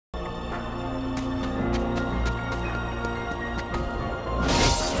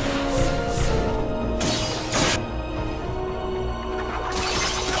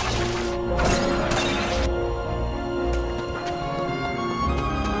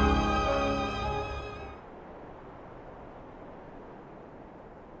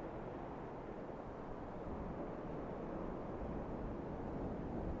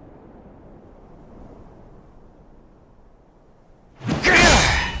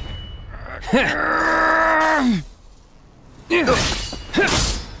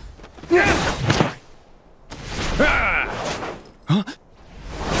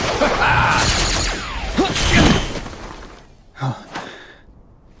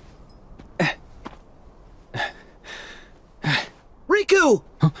Riku!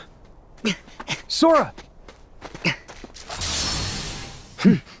 Sora!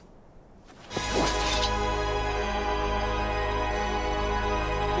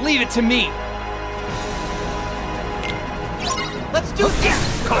 Leave it to me! Let's do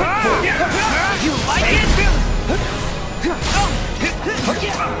this! You like it?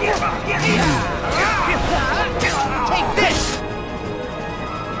 Take this!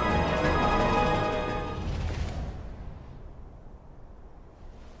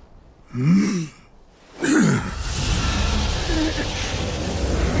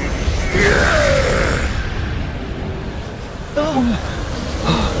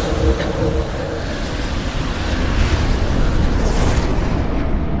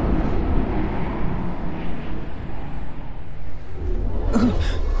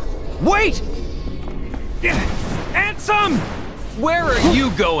 Wait! And some! Where are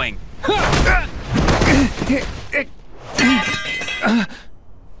you going?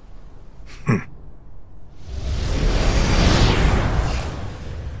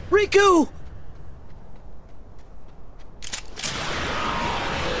 Riku!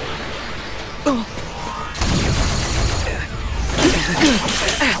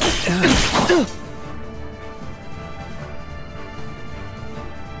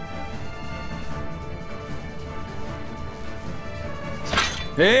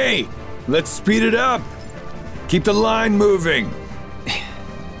 Hey, let's speed it up. Keep the line moving.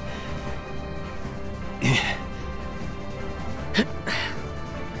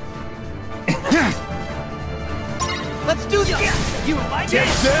 Let's do this! You like it?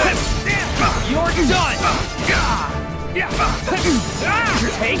 You're done!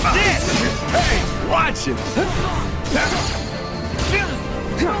 Take this! Hey, watch it.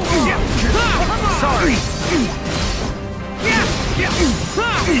 Sorry!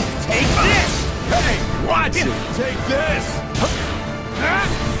 Take this! Hey, watch it. Take this.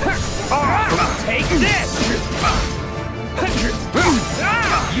 Take this!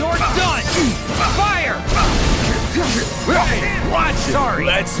 You're done! Fire! Hey, watch it. Sorry.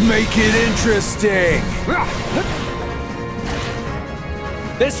 Let's make it interesting.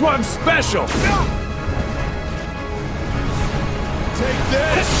 This one's special. Take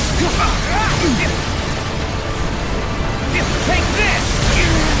this. Take this!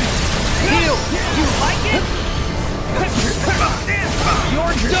 Heal! You like it?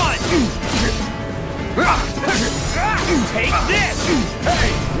 You're done! Take this! Hey,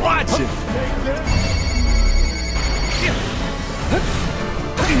 watch it. Take this.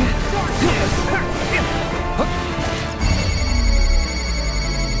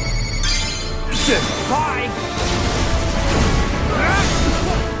 Bye!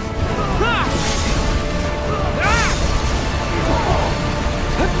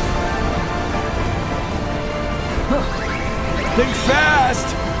 Think fast.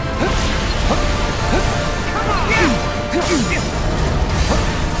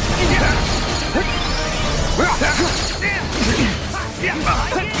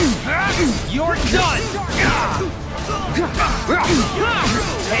 You're done!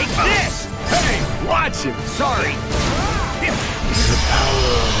 Take this! Hey, watch it. Sorry! The power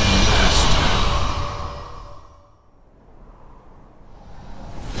of the master.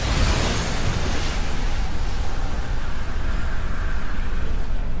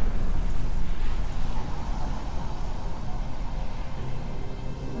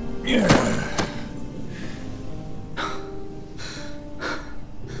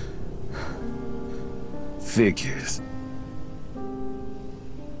 Figures.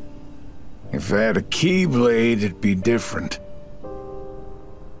 If I had a Keyblade, it'd be different.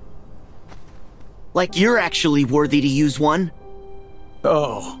 Like you're actually worthy to use one?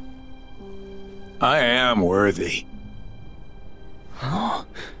 Oh. I am worthy.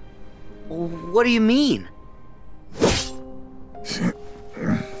 What do you mean?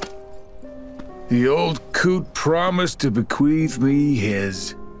 The old coot promised to bequeath me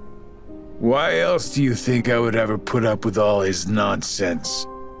his. Why else do you think I would ever put up with all his nonsense?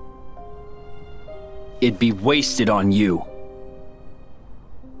 It'd be wasted on you.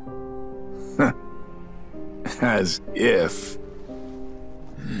 As if.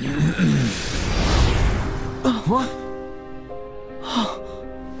 What?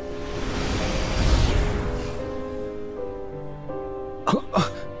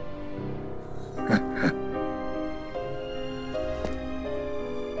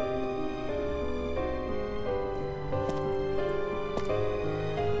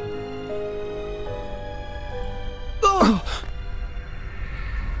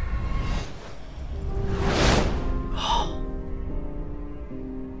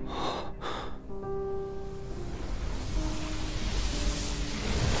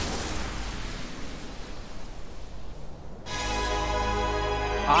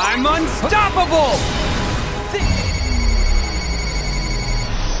 I'm unstoppable!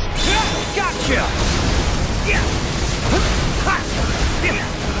 Gotcha!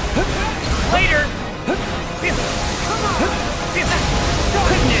 Later! Come on! Goodness!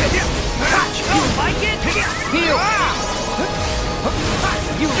 You like it? Heal!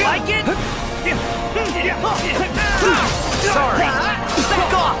 You like it? Sorry!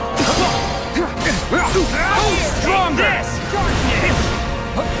 Back off! Stronger!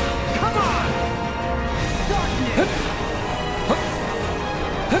 Come on!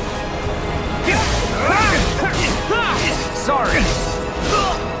 Sorry!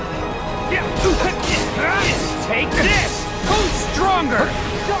 Take this! Who's stronger?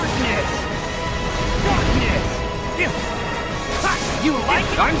 Darkness! You like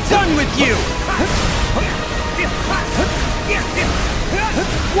it? I'm done with you!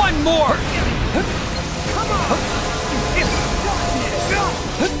 One more! Come on!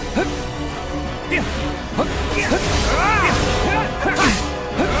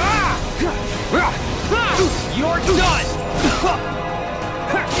 You're done!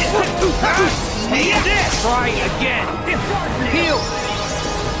 Take this! Try again! Heal!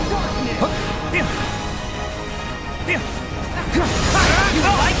 You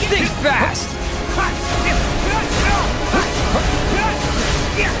like it? Think fast!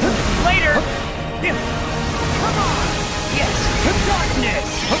 Later! Come on! Yes! Darkness!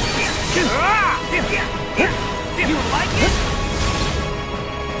 You like it?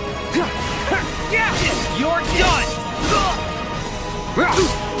 You're done!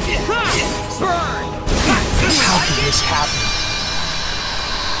 Burn! How can this happen?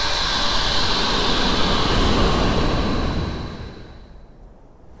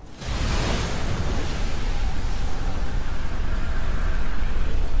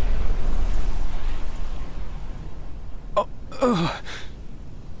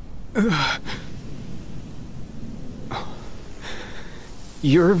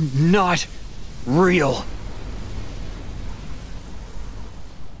 You're not real.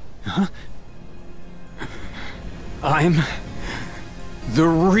 Huh? I'm the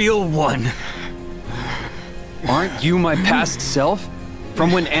real one. Aren't you my past self?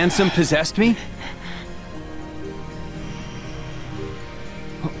 From when Ansem possessed me?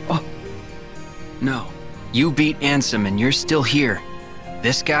 Oh. No. You beat Ansem and you're still here.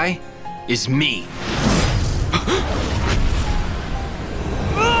 This guy is me.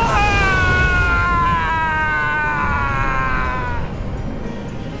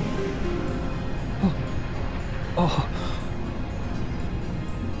 Oh.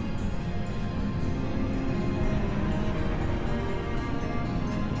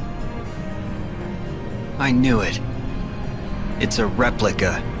 I knew it. It's a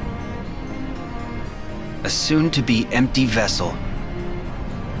replica. A soon-to-be empty vessel.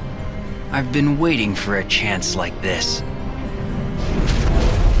 I've been waiting for a chance like this.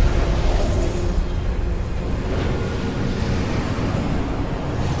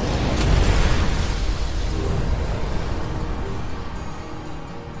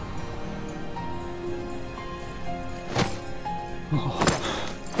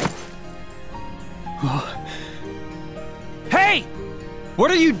 Hey!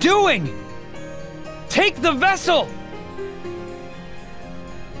 What are you doing? Take the vessel!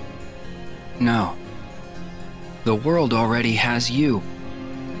 No. The world already has you.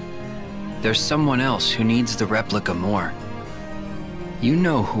 There's someone else who needs the replica more. You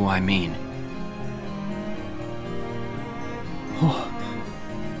know who I mean. Oh.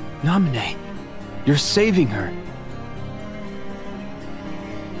 Namine, you're saving her.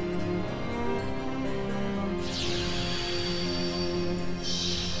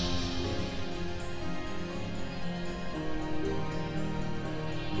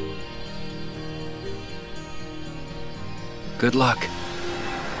 Good luck.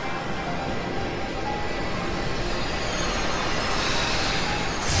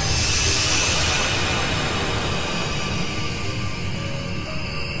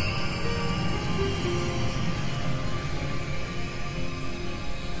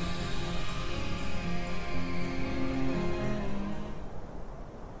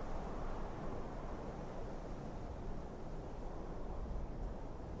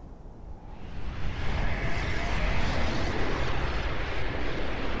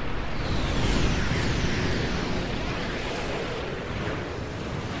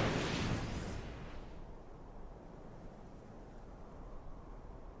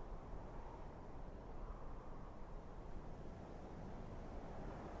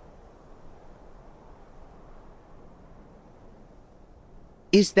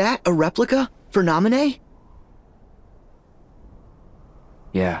 Is that a replica for Namine?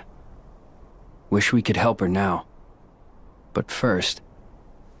 Yeah. Wish we could help her now. But first...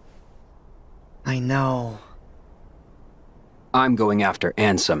 I know. I'm going after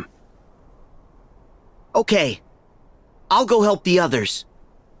Ansem. Okay. I'll go help the others.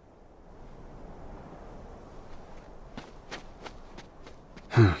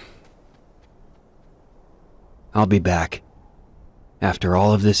 I'll be back. After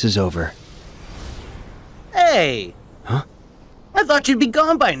all of this is over. Hey! Huh? I thought you'd be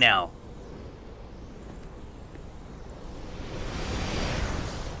gone by now.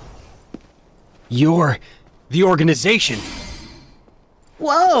 You're... the organization!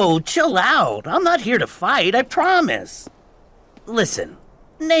 Whoa, chill out. I'm not here to fight, I promise. Listen,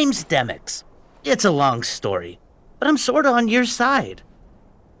 name's DEMYX. It's a long story, but I'm sorta on your side.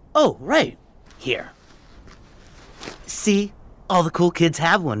 Oh, right. Here. See? All the cool kids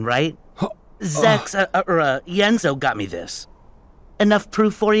have one, right? Yenzo got me this. Enough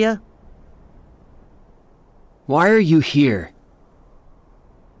proof for you? Why are you here?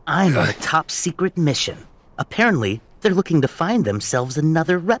 I'm on a top secret mission. Apparently, they're looking to find themselves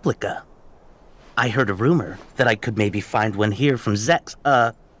another replica. I heard a rumor that I could maybe find one here from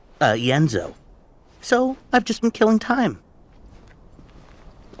Yenzo. So, I've just been killing time.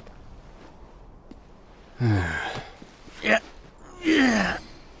 Yeah.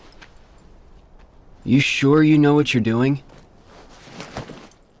 You sure you know what you're doing?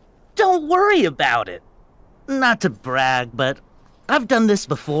 Don't worry about it. Not to brag, but I've done this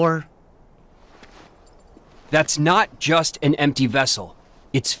before. That's not just an empty vessel.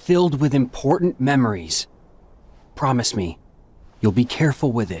 It's filled with important memories. Promise me, you'll be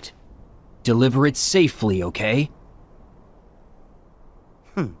careful with it. Deliver it safely, okay?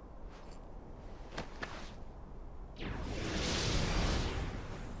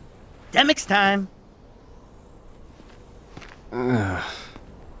 DEMYX time!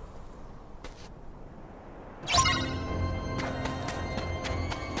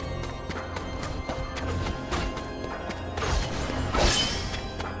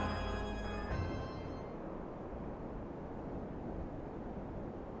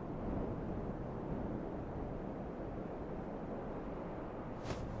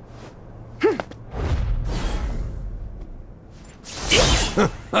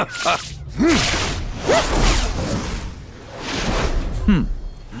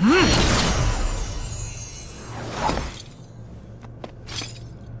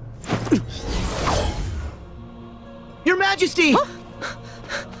 Your Majesty! Huh?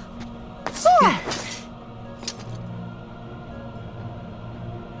 Sora!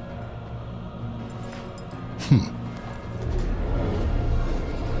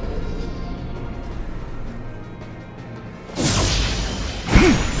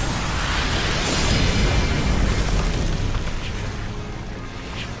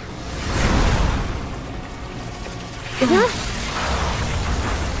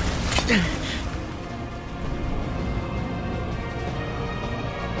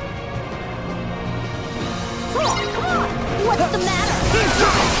 What's the matter? It's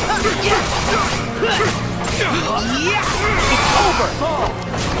over!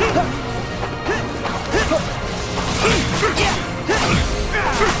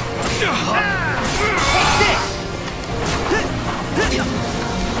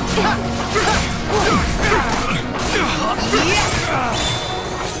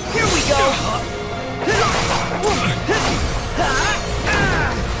 Here we go!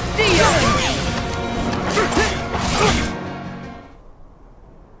 See ya!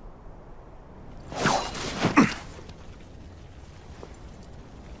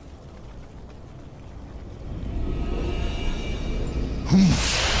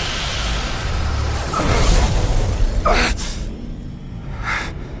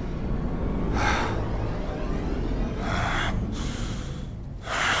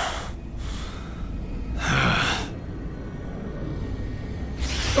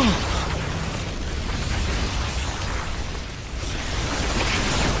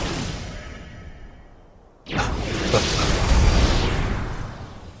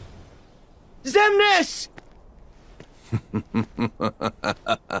 Xemnas!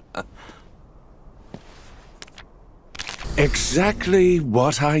 Exactly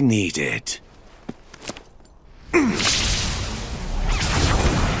what I needed.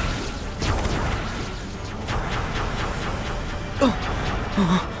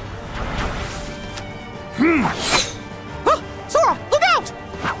 Sora, look out!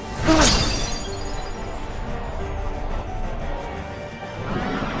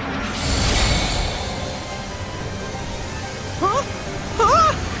 Huh?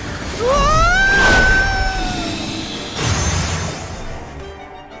 Huh? Ah!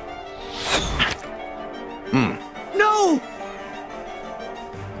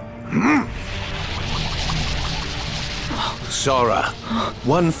 Sora,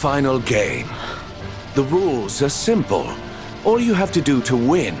 one final game. The rules are simple. All you have to do to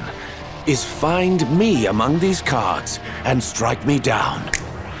win is find me among these cards and strike me down.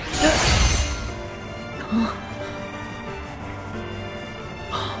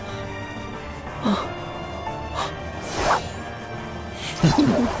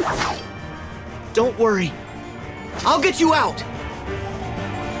 Don't worry. I'll get you out!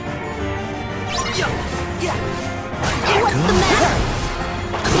 What's the matter?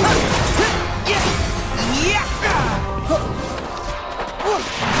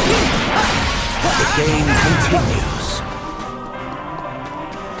 The game continues.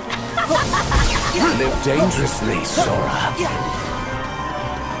 Live dangerously, Sora.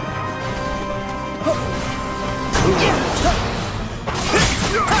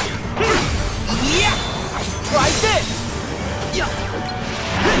 Try this!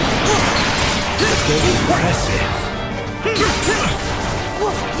 Get impressive.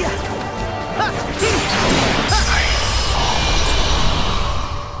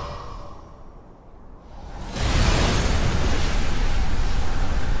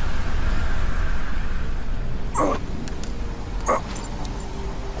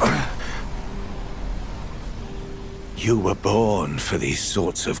 You were born for these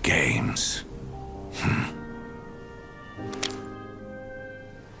sorts of games.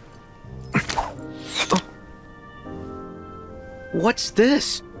 What's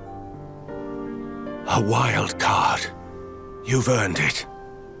this? A wild card. You've earned it.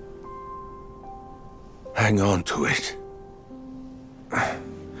 Hang on to it.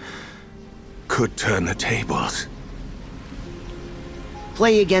 Could turn the tables.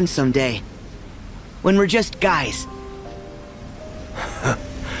 Play again someday. When we're just guys.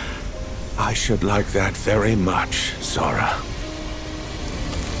 I should like that very much, Sora.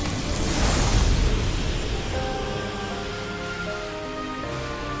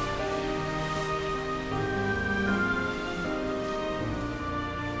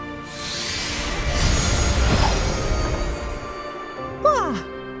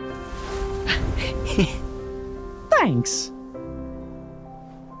 Thanks.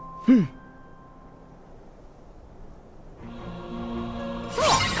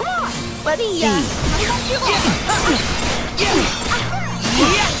 Let's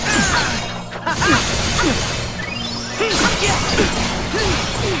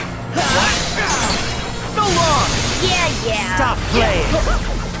see. So long! Yeah. Stop playing!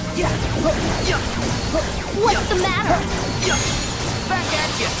 What's the matter? Back at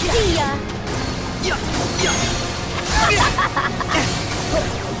you! See ya.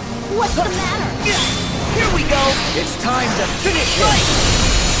 What's the matter? Here we go! It's time to finish it!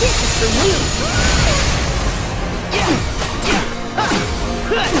 This is for you.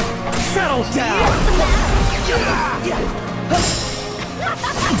 Settle down! What's the matter?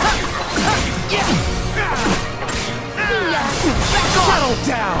 See ya. Settle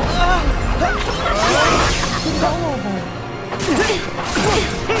down! It's all over.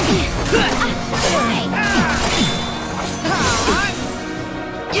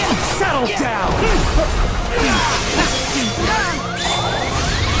 Settle down!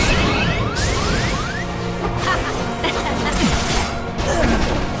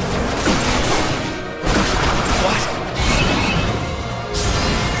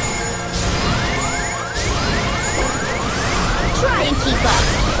 Try and keep up.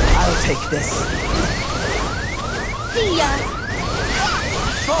 I'll take this. See ya.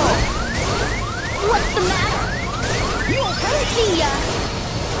 What's the matter? You okay? See ya.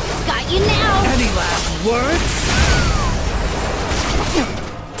 Got you now. Any last words?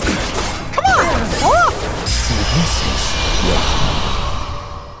 Come on!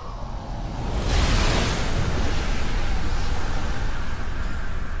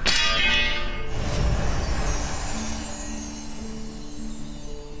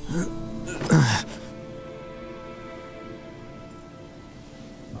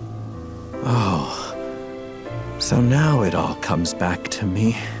 So now it all comes back to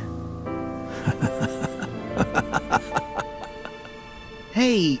me.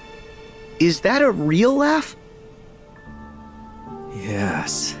 Hey, is that a real laugh?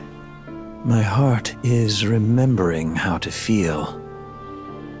 Yes. My heart is remembering how to feel.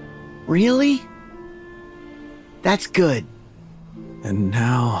 Really? That's good. And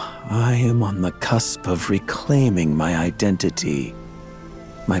now I am on the cusp of reclaiming my identity,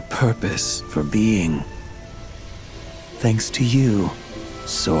 my purpose for being. Thanks to you,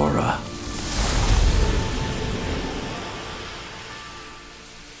 Sora.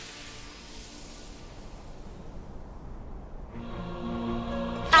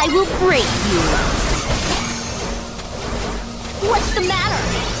 I will break you. What's the matter?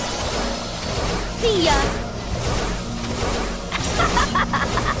 See ya.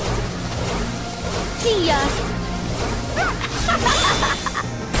 See ya.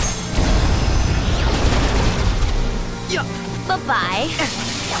 Bye-bye.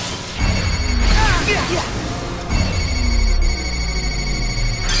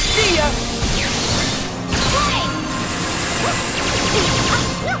 See ya!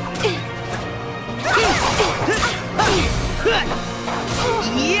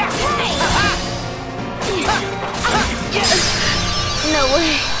 No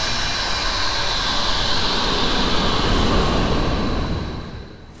way.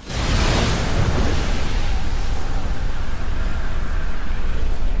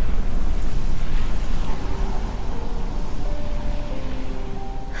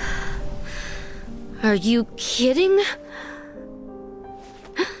 Are you kidding?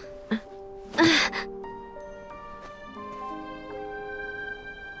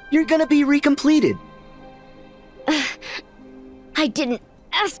 You're gonna be recompleted. I didn't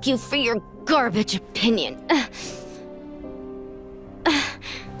ask you for your garbage opinion.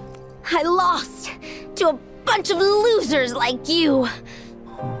 I lost to a bunch of losers like you.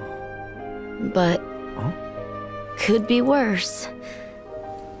 But could be worse.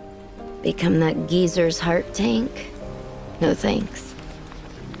 Become that geezer's heart tank? No thanks.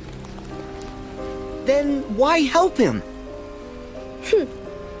 Then why help him?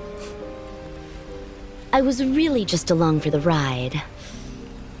 I was really just along for the ride.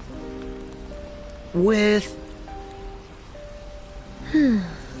 With...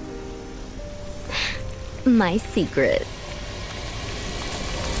 My secret.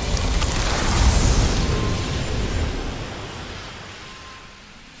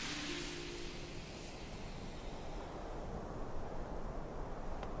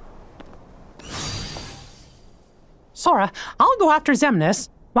 Sora, I'll go after Xemnas,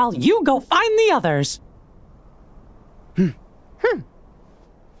 while you go find the others.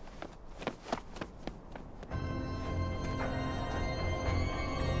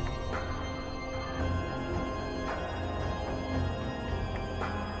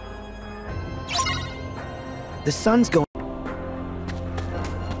 The sun's going...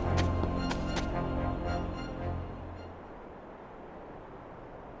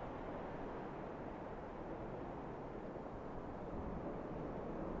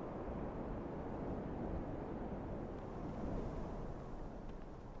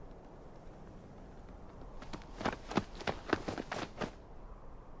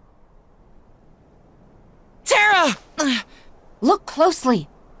 Look closely.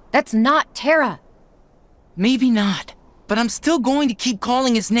 That's not Terra. Maybe not, but I'm still going to keep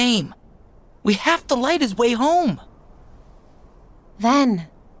calling his name. We have to light his way home. Then.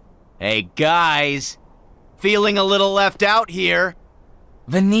 Hey guys, feeling a little left out here.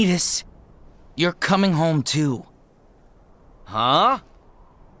 Vanitas, you're coming home too. Huh?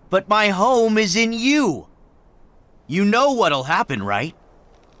 But my home is in you. You know what'll happen, right?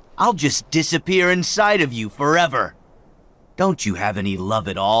 I'll just disappear inside of you forever. Don't you have any love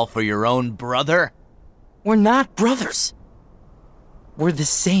at all for your own brother? We're not brothers. We're the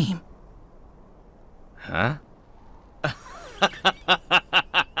same. Huh?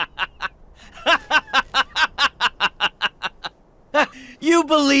 You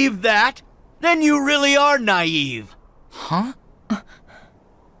believe that? Then you really are naive. Huh?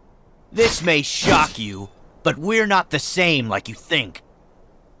 This may shock you, but we're not the same like you think.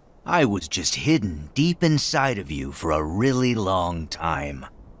 I was just hidden deep inside of you for a really long time.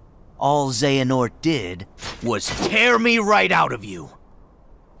 All Xehanort did was tear me right out of you.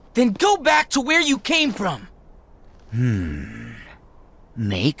 Then go back to where you came from.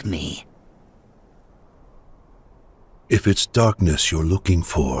 Make me. If it's darkness you're looking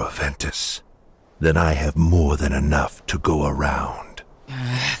for, Ventus, then I have more than enough to go around.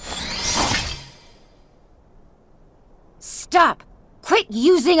 Stop! Quit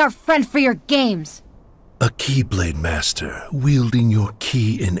using our friend for your games! A Keyblade Master wielding your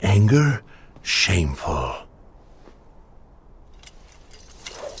key in anger? Shameful.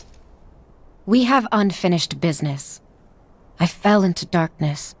 We have unfinished business. I fell into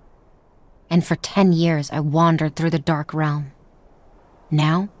darkness, and for 10 years I wandered through the Dark Realm.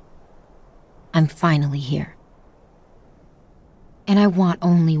 Now, I'm finally here. And I want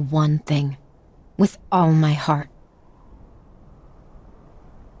only one thing, with all my heart.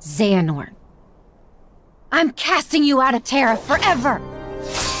 Xehanort. I'm casting you out of Terra forever!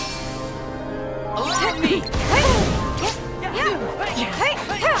 Allow me!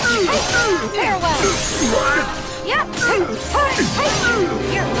 Farewell! Yeah.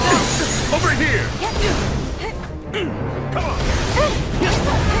 Here we go. Over here! Come on.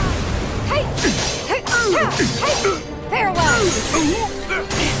 Hey. Farewell.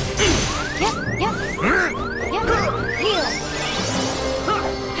 Yep. Heal.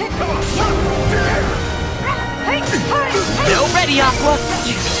 No, ready, Aqua.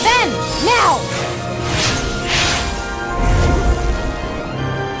 Then, now.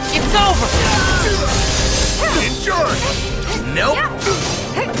 It's over. Enjoy! Nope.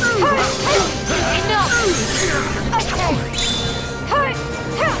 Enough. Okay.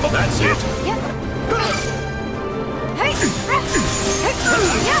 That's it.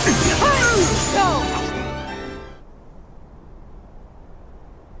 Go.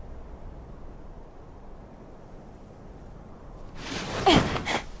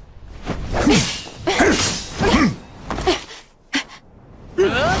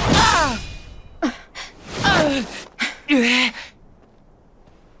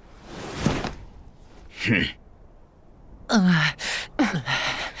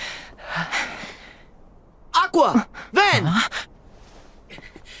 Aqua! Ven!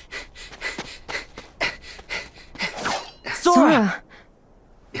 Sora!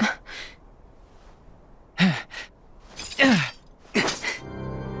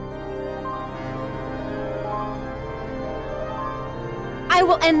 I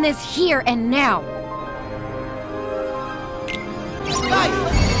will end this here and now.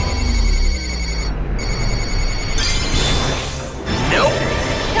 Nope.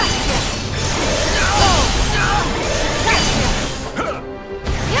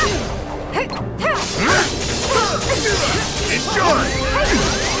 Enjoy!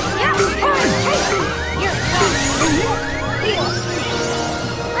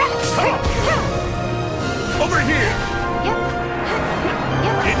 Over here!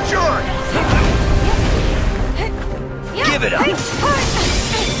 Enjoy! Give it up.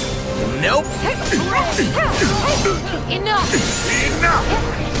 Nope. Enough.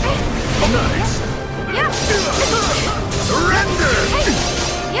 Nice! Surrender!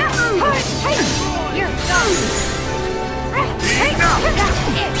 You're done. Enough!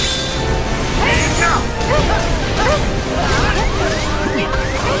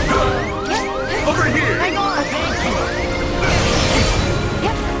 Over here!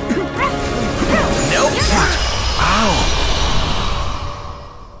 Nope. Ow.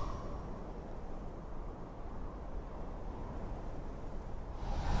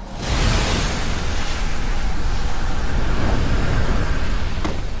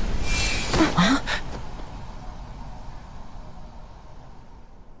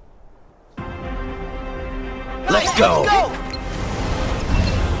 Let's go.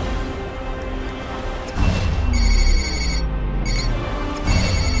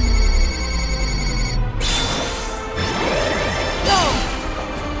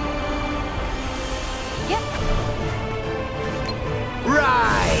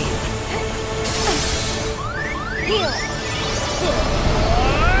 Right. Heal.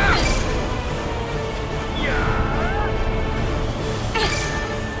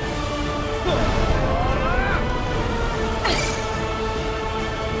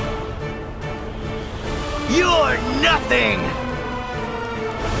 You're nothing.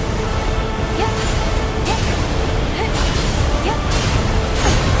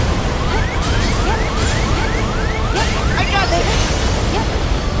 I got this.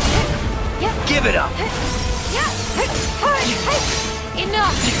 Give it up.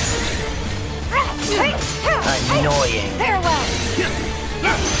 Enough. Annoying. Farewell.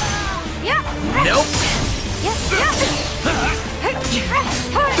 Nope.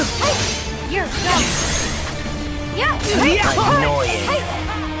 You're done. Annoying.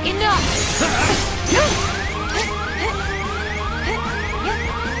 Enough.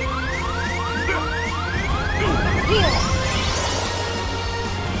 Heal.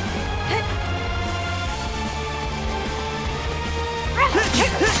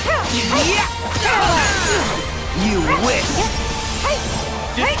 You win.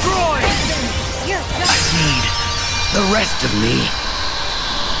 Destroy. You're I need the rest of me.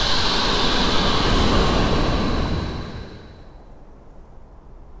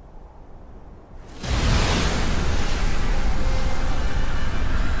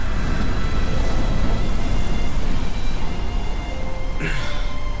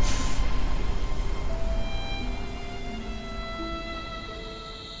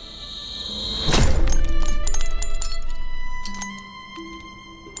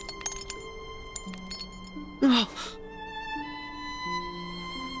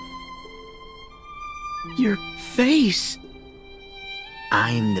 Your face.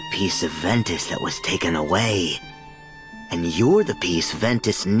 I'm the piece of Ventus that was taken away. And you're the piece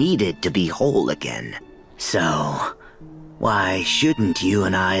Ventus needed to be whole again. So, why shouldn't you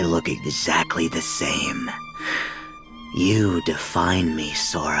and I look exactly the same? You define me,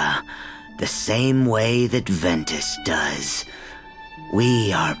 Sora, the same way that Ventus does.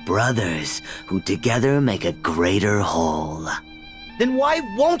 We are brothers who together make a greater whole. Then why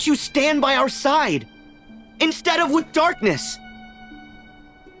won't you stand by our side? Instead of with darkness?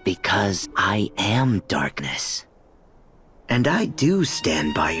 Because I am darkness. And I do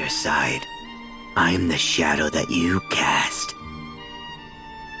stand by your side. I'm the shadow that you cast.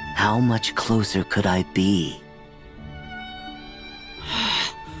 How much closer could I be?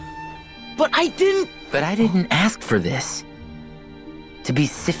 But I didn't ask for this. To be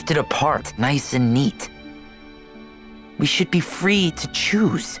sifted apart, nice and neat. We should be free to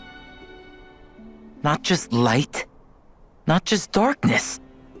choose. Not just light, not just darkness.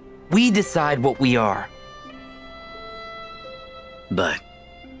 We decide what we are. But,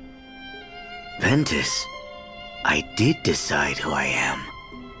 Ventus, I did decide who I am.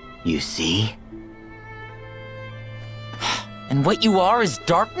 You see? And what you are is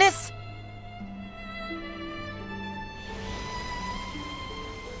darkness?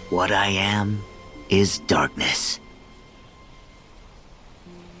 What I am is darkness.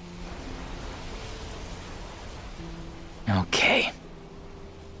 Okay.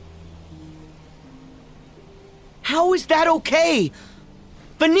 How is that okay?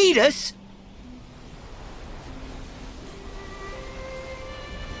 Vanitas?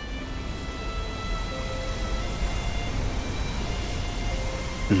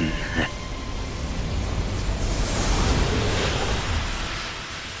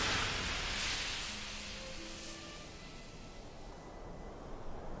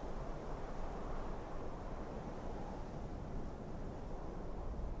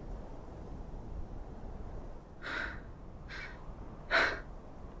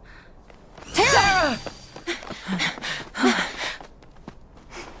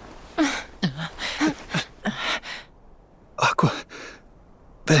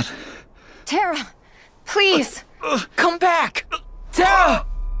 Terra, please. Come back! Terra!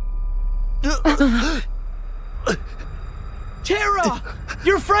 Terra!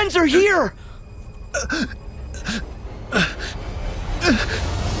 Your friends are here!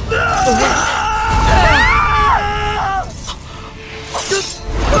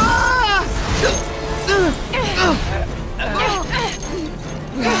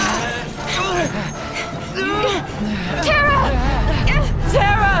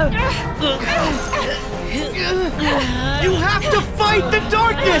 You have to fight the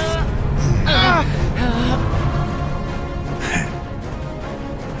darkness!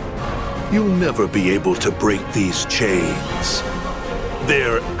 You'll never be able to break these chains.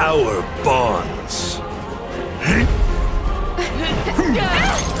 They're our bonds.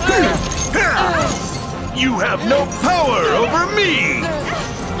 You have no power over me!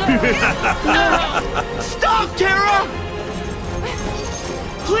 Stop, Terra!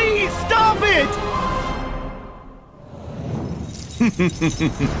 Please, stop it!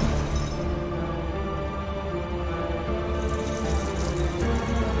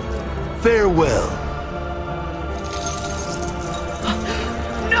 Farewell.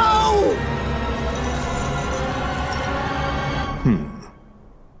 No!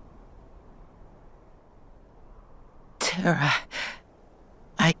 Terra,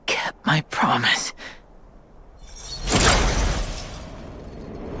 I kept my promise.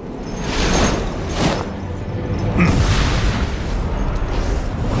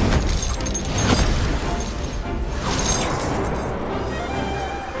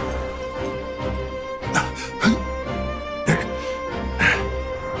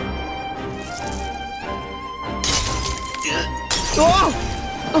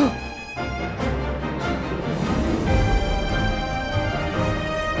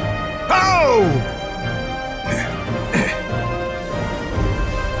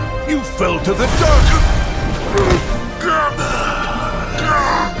 You fell to the dark.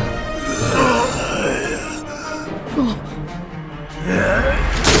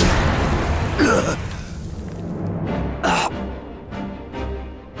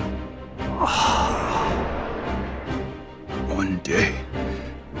 One day,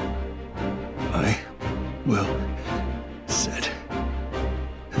 I will set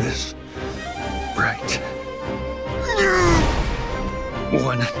this right.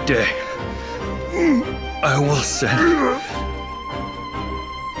 One day, I will set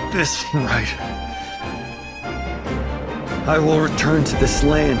this right. I will return to this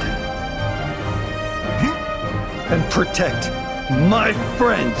land and protect my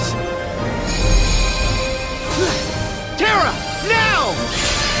friends. Terra, now!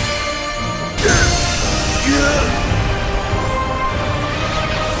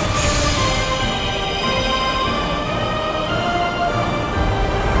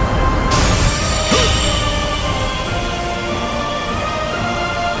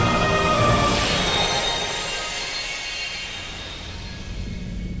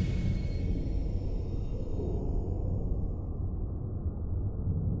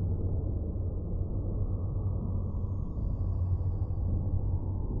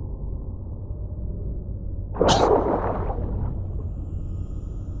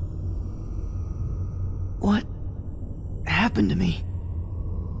 What happened to me?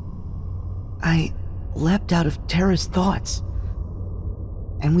 I leapt out of Terra's thoughts,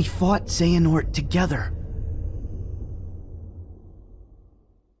 and we fought Xehanort together.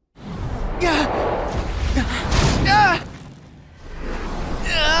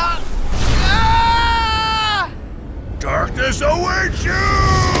 Darkness awaits you!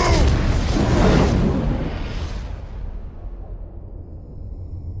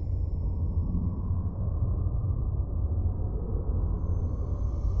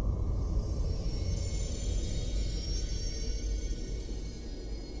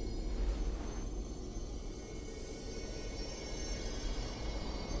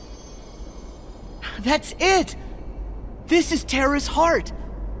 That's it! This is Terra's heart!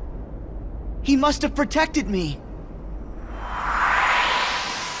 He must have protected me.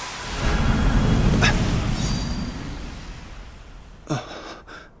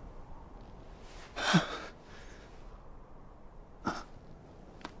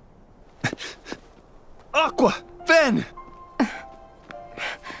 Aqua! Ven!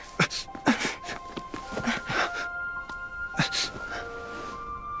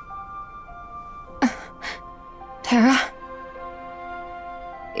 Terra?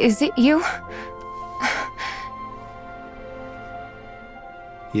 Is it you?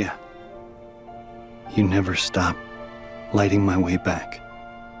 Yeah. You never stop lighting my way back.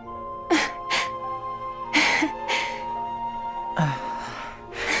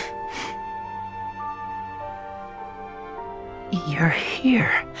 You're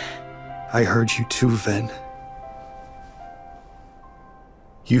here. I heard you too, Ven.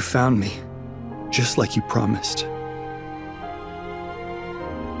 You found me, just like you promised.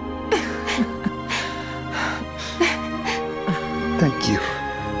 Thank you.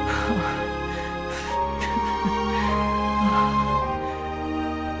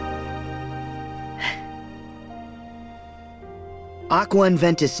 Aqua and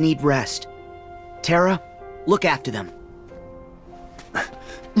Ventus need rest. Terra, look after them.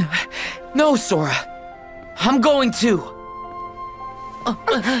 No, Sora. I'm going to.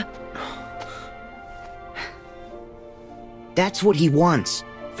 That's what he wants.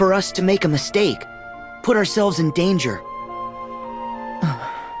 For us to make a mistake. Put ourselves in danger.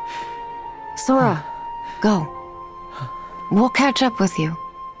 Sora, go. We'll catch up with you.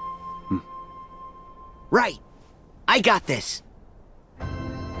 Right. I got this.